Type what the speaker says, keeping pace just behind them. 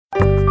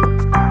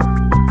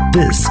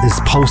This is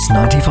Pulse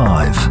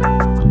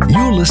 95.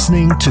 You're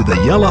listening to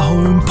the Yellow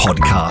Home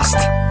Podcast.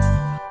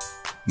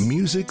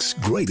 Music's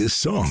greatest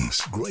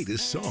songs,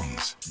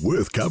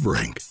 worth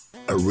covering.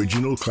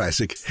 Original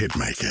classic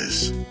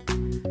hitmakers.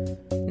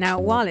 Now,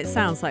 while it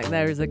sounds like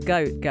there is a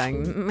goat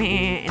going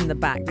meh in the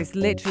back, this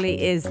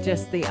literally is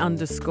just the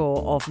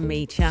underscore of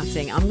me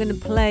chatting. I'm going to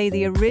play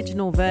the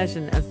original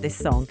version of this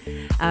song.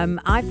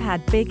 I've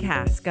had Big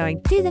Hass going,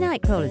 do the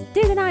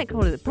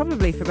Nightcrawlers,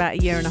 probably for about a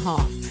year and a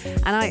half.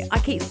 And I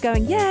keep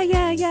going, yeah,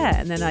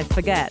 and then I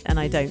forget and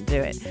I don't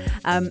do it.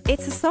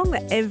 It's a song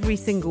that every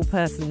single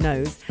person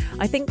knows.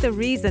 I think the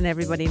reason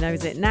everybody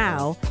knows it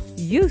now,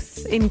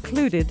 youth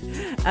included,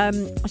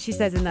 she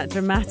says in that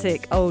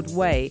dramatic old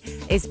way,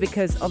 is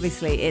because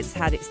obviously it's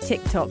had its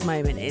TikTok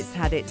moment, it's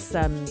had its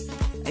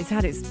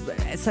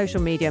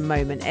social media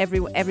moment.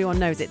 Everyone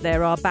knows it.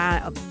 There are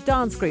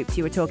dance groups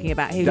you were talking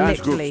about who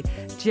literally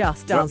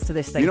just dance to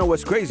this thing. You know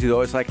what's crazy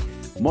though? It's like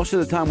most of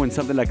the time when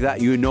something like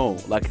that,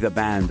 like the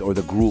band or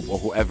the group or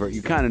whoever,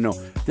 you kind of know.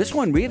 This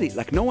one really,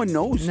 like no one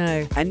knows.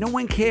 No. And no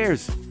one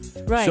cares.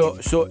 Right.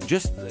 So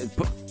just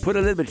put a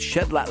little bit,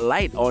 shed that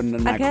light on the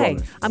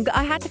Nightcrawlers. Okay.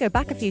 I had to go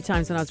back a few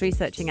times when I was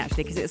researching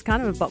actually, because it was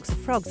kind of a box of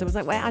frogs. I was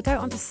like, wait, I don't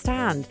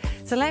understand.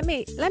 So let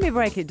me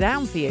break it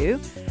down for you.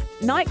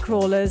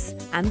 Nightcrawlers,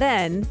 and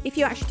then if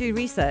you actually do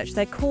research,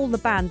 they call the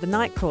band the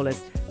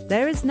Nightcrawlers.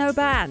 There is no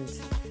band.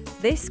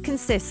 This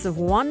consists of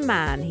one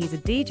man. He's a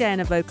DJ and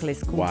a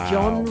vocalist called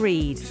John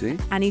Reid. See?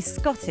 And he's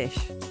Scottish.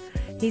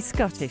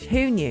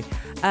 Who knew?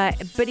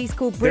 But he's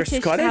called British.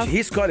 They're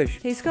Scottish?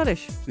 He's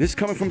Scottish. This is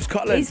coming from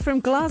Scotland. He's from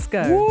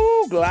Glasgow.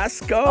 Woo,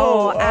 Glasgow.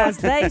 Or as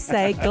they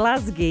say,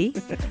 Glasgow.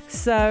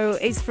 So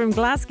he's from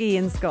Glasgow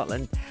in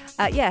Scotland.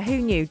 Who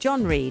knew?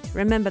 John Reid.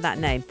 Remember that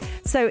name.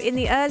 So in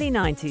the early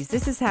 90s,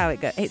 this is how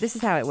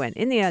it went.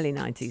 In the early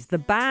 90s, the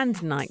band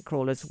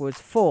Nightcrawlers was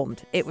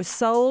formed. It was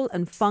soul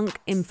and funk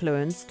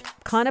influenced,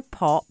 kind of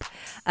pop.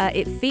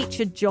 It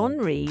featured John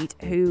Reid,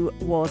 who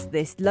was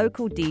this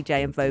local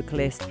DJ and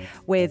vocalist,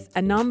 with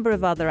a number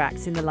of other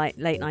acts in the late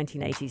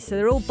 1980s. So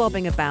they're all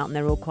bobbing about and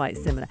they're all quite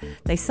similar.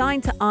 They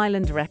signed to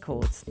Island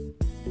Records.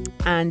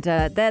 And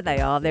there they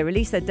are. They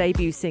released their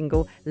debut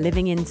single,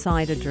 Living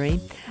Inside a Dream.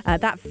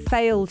 That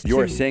failed.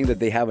 You're saying that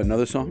they have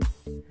another song?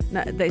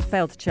 No, they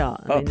failed to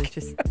chart. I mean, it's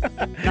just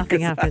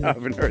nothing happened. I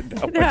haven't heard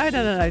that one.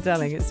 No,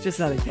 darling. It's just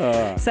nothing.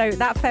 So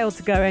that failed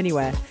to go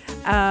anywhere.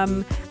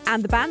 And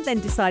the band then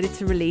decided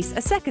to release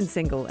a second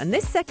single. And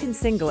this second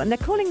single, and they're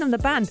calling them the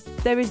band,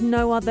 there is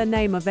no other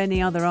name of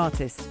any other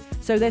artist.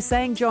 So they're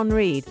saying John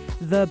Reid,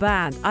 the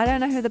band. I don't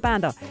know who the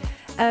band are.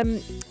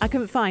 I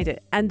couldn't find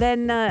it. And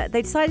then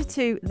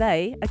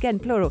they, again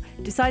plural,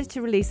 decided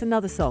to release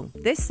another song.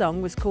 This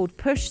song was called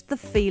Push the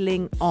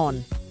Feeling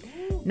On.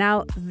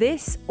 Now,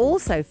 this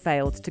also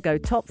failed to go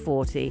top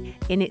 40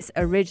 in its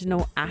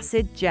original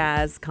acid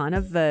jazz kind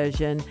of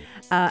version.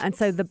 And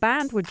so the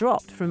band were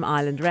dropped from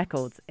Island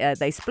Records.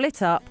 They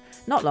split up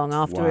not long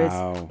afterwards.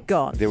 Wow.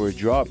 Gone. They were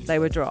dropped.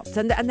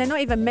 And they're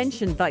not even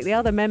mentioned like the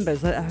other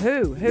members.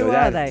 Who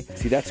are they?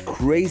 See, that's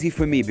crazy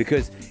for me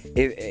because,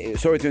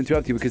 sorry to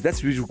interrupt you, because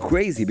that's really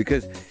crazy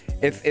because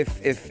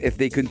if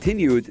they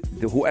continued,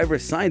 whoever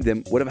signed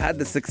them would have had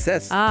the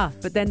success.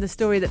 But then the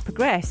story that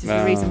progressed is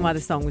the reason why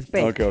the song was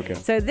big. Okay.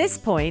 So at this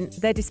point,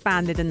 they're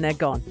disbanded and they're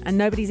gone. And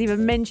nobody's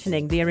even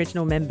mentioning the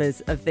original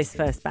members of this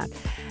first band.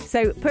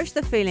 So Push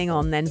the Feeling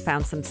On then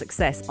found some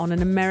success on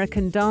an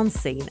American dance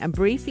scene and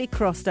briefly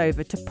crossed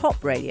over to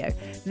pop radio.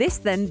 This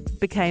then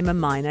became a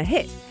minor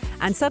hit.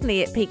 And suddenly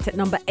it peaked at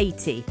number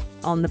 80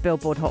 on the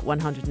Billboard Hot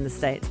 100 in the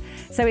States.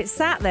 So it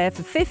sat there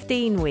for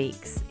 15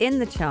 weeks in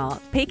the chart,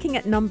 peaking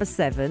at number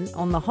 7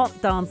 on the Hot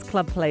Dance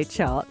Club Play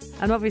chart.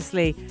 And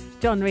obviously,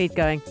 John Reid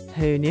going,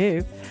 who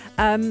knew?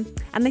 And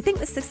they think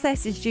the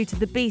success is due to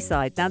the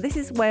B-side. Now, this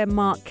is where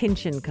Mark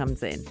Kinchin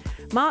comes in.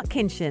 Mark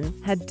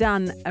Kinchin had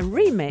done a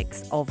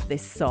remix of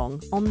this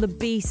song on the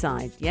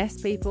B-side.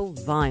 Yes, people,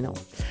 vinyl.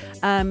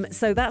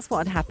 So that's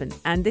what had happened.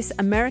 And this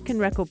American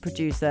record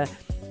producer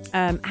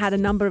had a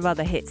number of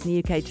other hits in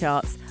the UK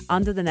charts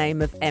under the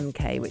name of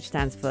MK, which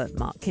stands for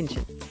Mark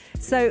Kinchin.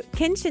 So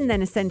Kinchin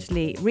then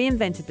essentially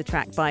reinvented the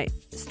track by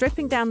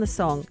stripping down the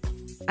song.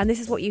 And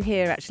this is what you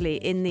hear actually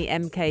in the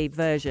MK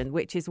version,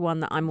 which is one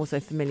that I'm also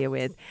familiar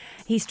with.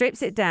 He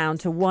strips it down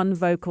to one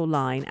vocal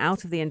line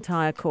out of the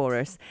entire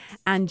chorus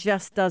and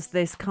just does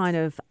this kind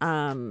of,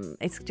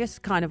 it's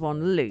just kind of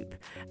on loop.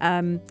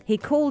 He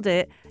called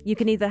it, you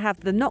can either have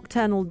the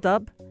nocturnal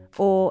dub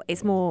or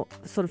it's more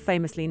sort of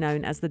famously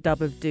known as the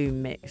Dub of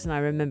Doom mix. And I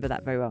remember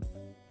that very well.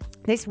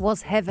 This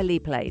was heavily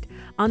played,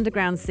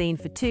 underground scene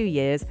for 2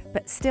 years,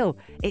 but still,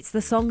 it's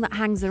the song that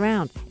hangs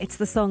around. It's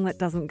the song that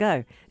doesn't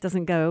go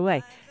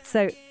away.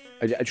 So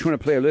I just want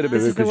to play a little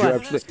bit because you're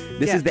absolutely.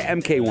 This is the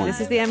MK one.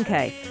 This is the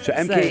MK. So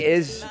MK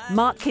is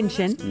Mark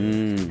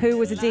Kinchin, who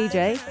was a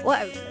DJ,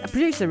 well, a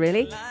producer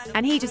really,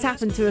 and he just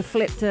happened to have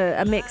flipped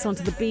a mix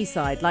onto the B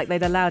side, like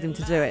they'd allowed him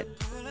to do it.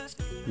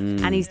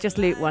 And he's just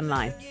looped one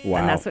line. Wow.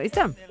 And that's what he's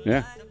done.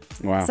 Yeah.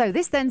 Wow. So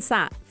this then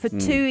sat for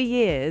 2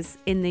 years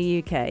in the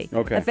UK.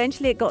 Okay.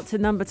 Eventually it got to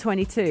number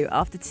 22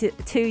 after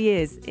 2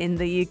 years in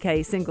the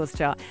UK singles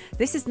chart.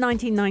 This is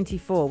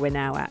 1994 we're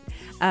now at.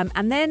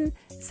 And then,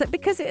 so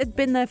because it had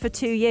been there for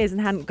 2 years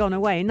and hadn't gone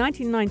away, in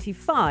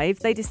 1995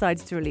 they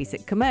decided to release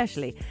it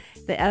commercially.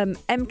 The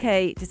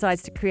MK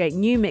decides to create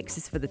new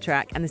mixes for the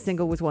track, and the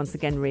single was once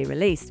again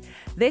re-released,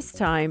 this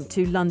time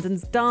to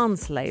London's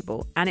dance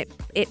label, and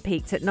it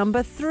peaked at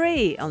number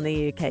 3 on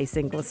the UK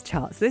singles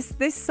charts.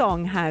 This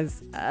song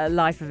has a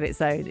life of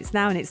its own. It's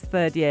now in its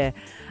 3rd year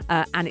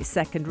and its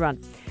 2nd run.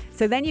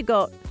 So then you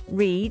got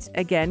Reid,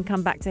 again,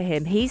 come back to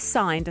him. He's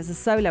signed as a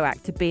solo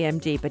act to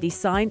BMG, but he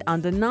signed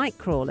under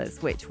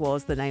Nightcrawlers, which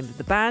was the name of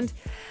the band.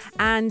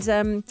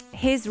 And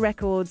his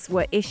records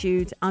were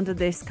issued under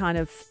this kind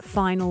of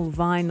final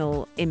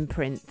vinyl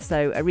imprint.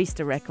 So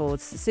Arista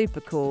Records,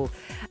 super cool.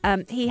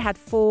 He had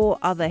 4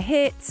 other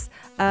hits,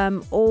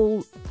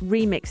 all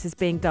remixes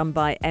being done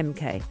by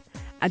MK.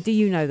 Do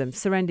you know them?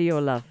 Surrender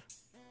Your Love.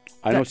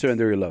 I know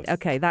Surrender Your Love.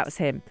 Okay, that was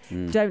him.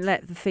 Don't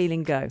Let the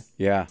Feeling Go.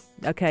 Yeah.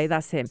 Okay,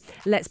 that's him.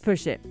 Let's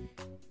Push It.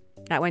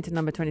 That went to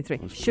number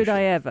 23. Should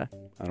I Ever?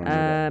 I don't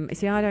know that.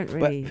 See, I don't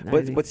really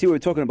know. But see, we were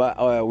talking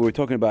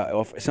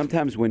about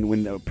sometimes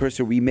when a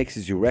person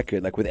remixes your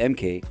record, like with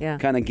MK,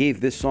 kind of gave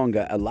this song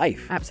a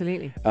life.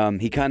 Absolutely.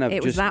 He kind of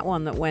it was that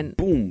one that went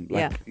boom.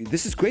 Like,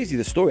 this is crazy.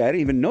 The story. I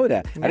didn't even know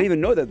that. I didn't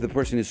even know that the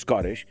person is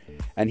Scottish,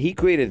 and he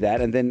created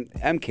that, and then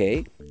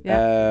MK.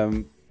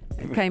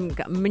 Came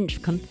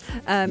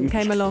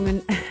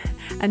along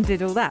and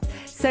did all that.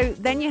 So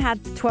then you had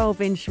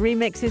 12-inch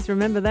remixes,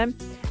 remember them?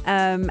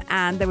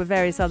 And there were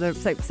various other.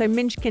 So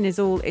Minchkin is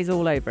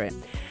all over it.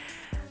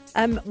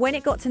 When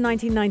it got to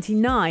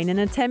 1999, an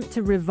attempt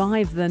to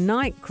revive the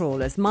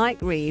Nightcrawlers,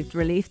 Mike Reid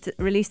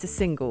released a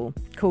single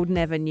called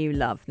Never Knew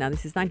Love. Now,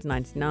 this is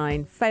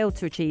 1999, failed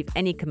to achieve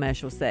any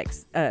commercial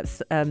success,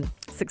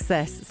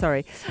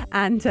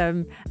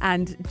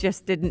 and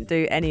just didn't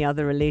do any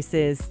other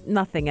releases,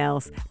 nothing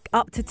else.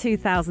 Up to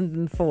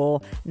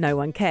 2004, no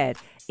one cared.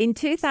 In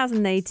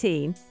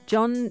 2018,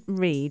 John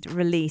Reid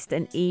released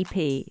an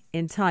EP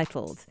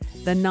entitled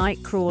The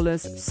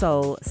Nightcrawlers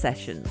Soul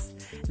Sessions.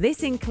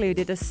 This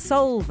included a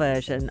soul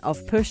version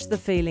of Push the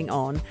Feeling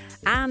On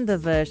and a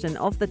version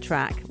of the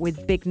track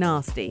with Big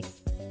Nasty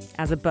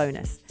as a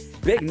bonus.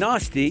 Big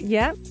Nasty?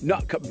 Yeah.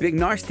 Not Big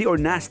Nasty or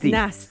Nasty?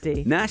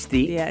 Nasty.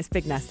 Nasty? Yeah, it's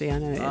Big Nasty, I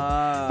know it is.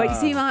 But you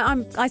see,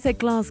 I said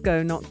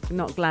Glasgow,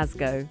 not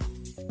Glasgow.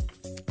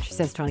 She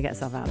says trying to get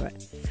herself out of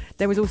it.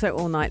 There was also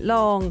All Night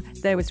Long.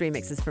 There was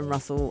remixes from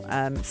Russell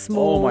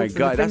Small. Oh my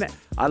God,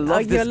 I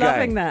love this guy. You're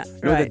loving that.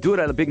 No, right. the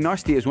dude, Big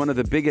Nasty, is one of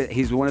the biggest.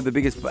 He's one of the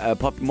biggest,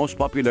 most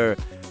popular.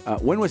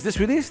 When was this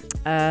released?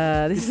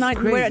 This is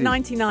we're at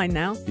 99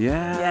 now.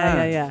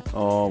 Yeah.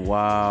 Oh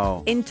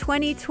wow. In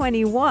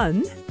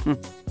 2021,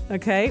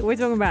 okay, we're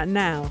talking about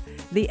now.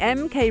 The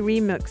MK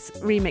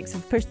remix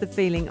of Push the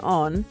Feeling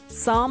On,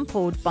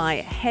 sampled by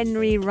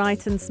Henry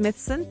Wrighton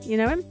Smithson. You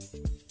know him?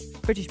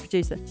 British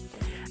producer.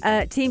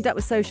 Teamed up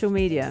with Social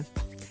Media,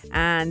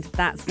 and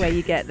that's where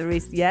you get the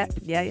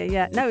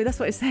yeah. No, that's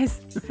what it says.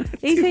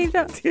 He teamed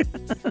up.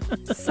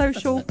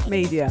 Social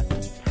Media.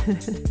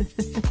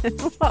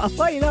 What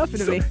are you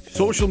laughing at me?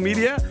 Social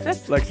media,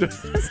 like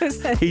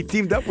he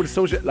teamed up with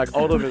social, like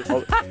all of it.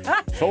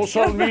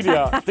 Social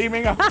media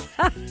teaming up.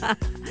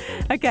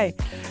 Okay.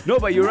 No,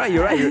 but you're right.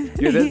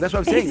 That's what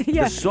I'm saying.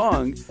 Yeah. The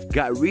song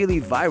got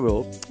really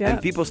viral,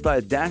 and people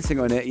started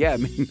dancing on it. Yeah,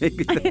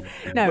 maybe.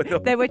 No,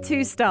 there were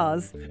 2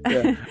 stars.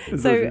 Yeah.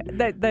 So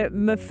the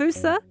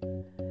Mafusa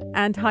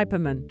and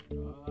Hyperman.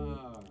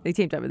 They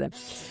teamed up with them.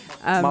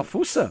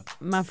 Mafusa.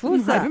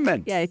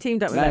 Hyperman. Yeah, he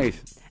teamed up with them.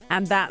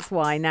 And that's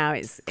why now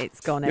it's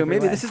gone everywhere.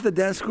 Maybe this is the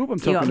dance group I'm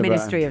talking about. You got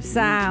Ministry of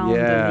Sound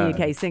and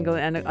the UK single,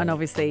 and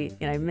obviously,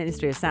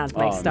 Ministry of Sound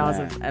makes stars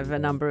of a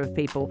number of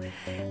people.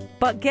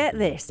 But get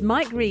this,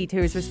 Mike Reid, who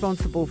is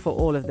responsible for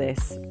all of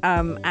this,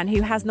 and who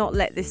has not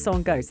let this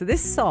song go. So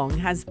this song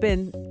has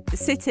been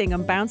sitting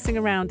and bouncing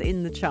around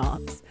in the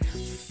charts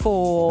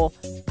for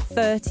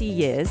 30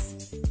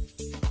 years,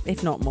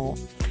 if not more.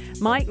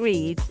 Mike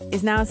Reid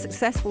is now a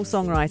successful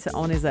songwriter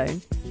on his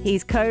own.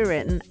 He's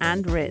co-written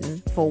and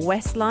written for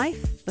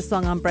Westlife. The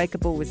song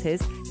Unbreakable was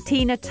his.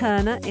 Tina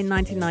Turner in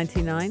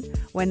 1999,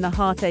 When the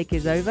Heartache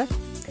Is Over.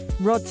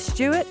 Rod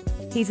Stewart,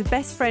 he's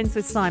best friends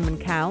with Simon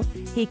Cowell.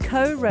 He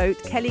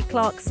co-wrote Kelly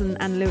Clarkson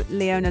and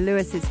Leona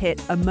Lewis's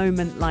hit A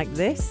Moment Like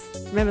This.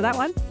 Remember that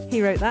one?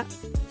 He wrote that.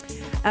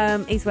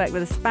 He's worked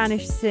with a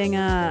Spanish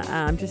singer.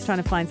 I'm just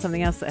trying to find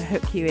something else that'll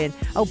hook you in.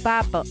 Oh,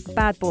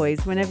 Bad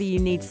Boys, Whenever You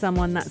Need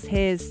Someone, that's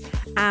his.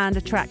 And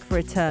a track for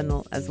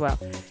Eternal as well.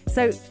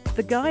 So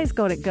the guy's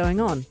got it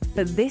going on,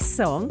 but this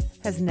song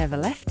has never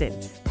left him.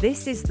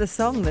 This is the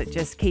song that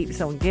just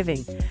keeps on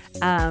giving.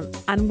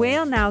 And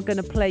we're now going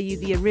to play you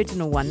the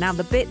original one. Now,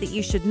 the bit that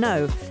you should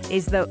know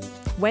is that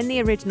when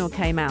the original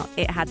came out,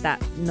 it had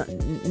that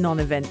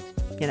non-event,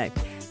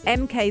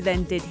 MK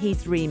then did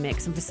his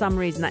remix, and for some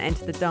reason that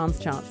entered the dance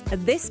charts.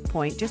 At this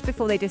point, just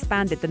before they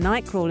disbanded, the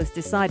Nightcrawlers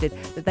decided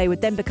that they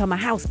would then become a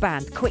house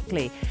band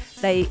quickly.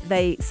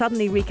 They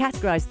suddenly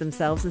recategorized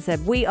themselves and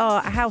said, we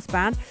are a house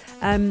band.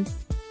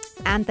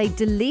 And they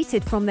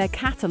deleted from their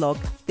catalogue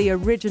the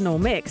original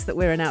mix that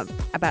we're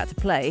about to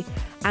play,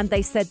 and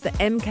they said that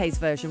MK's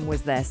version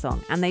was their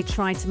song, and they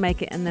tried to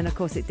make it, and then of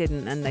course it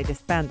didn't, and they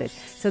disbanded.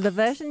 So the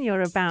version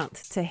you're about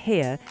to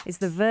hear is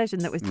the version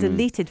that was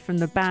deleted from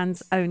the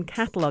band's own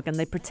catalogue, and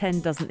they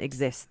pretend doesn't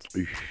exist.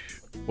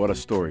 What a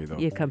story, though.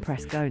 You can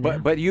press go now.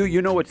 But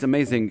you know what's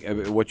amazing,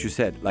 what you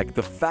said. Like,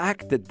 the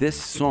fact that this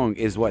song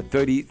is,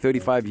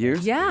 35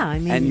 years? Yeah, I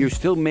mean... And you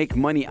still make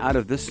money out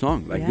of this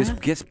song. Like, this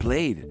gets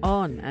played.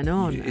 On and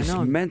on It's and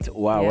on. meant...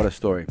 Wow, what a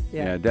story.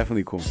 Yeah,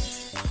 definitely cool.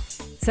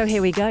 So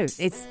here we go.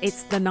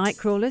 It's the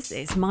Nightcrawlers.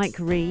 It's Mike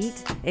Reed.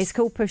 It's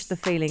called Push the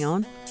Feeling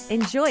On.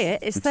 Enjoy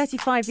it. It's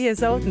 35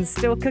 years old and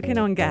still cooking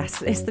on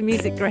gas. It's the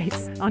Music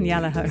Greats on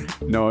Yellow Home.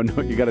 No,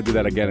 you got to do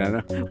that again,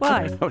 Anna.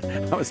 Why?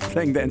 I was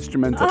playing the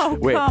instrumental. Oh,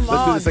 Wait, come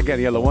let's do on. this again.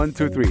 Yellow, 1,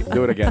 2, 3.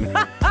 Do it again.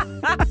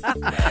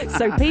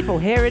 So people,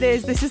 here it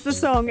is. This is the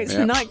song. It's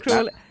the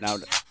Nightcrawler. Now,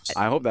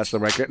 I hope that's the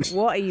record.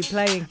 What are you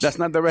playing? That's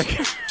not the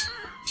record.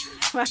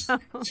 Wow.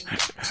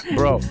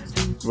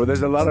 Bro,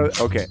 there's a lot of...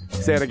 Okay,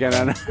 say it again,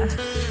 Anna.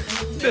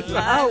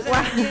 Oh,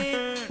 wow.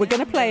 We're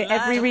going to play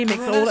every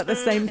remix all at the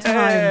same time.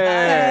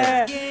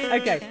 Hey.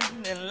 Okay.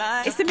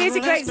 It's the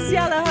Music Greats. It's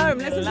Yellow Home.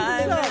 Listen to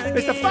the song.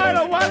 It's the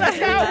final one. Let's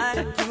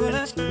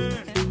go.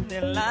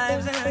 Their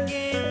lives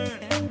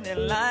again. Their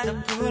light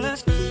up to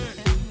us.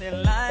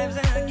 Their lives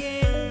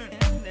again.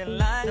 Their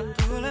light up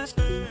to us.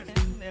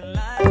 Their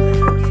lives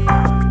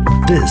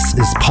again. This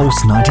is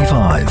Pulse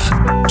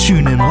 95.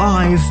 Tune in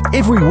live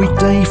every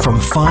weekday from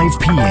 5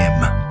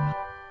 p.m.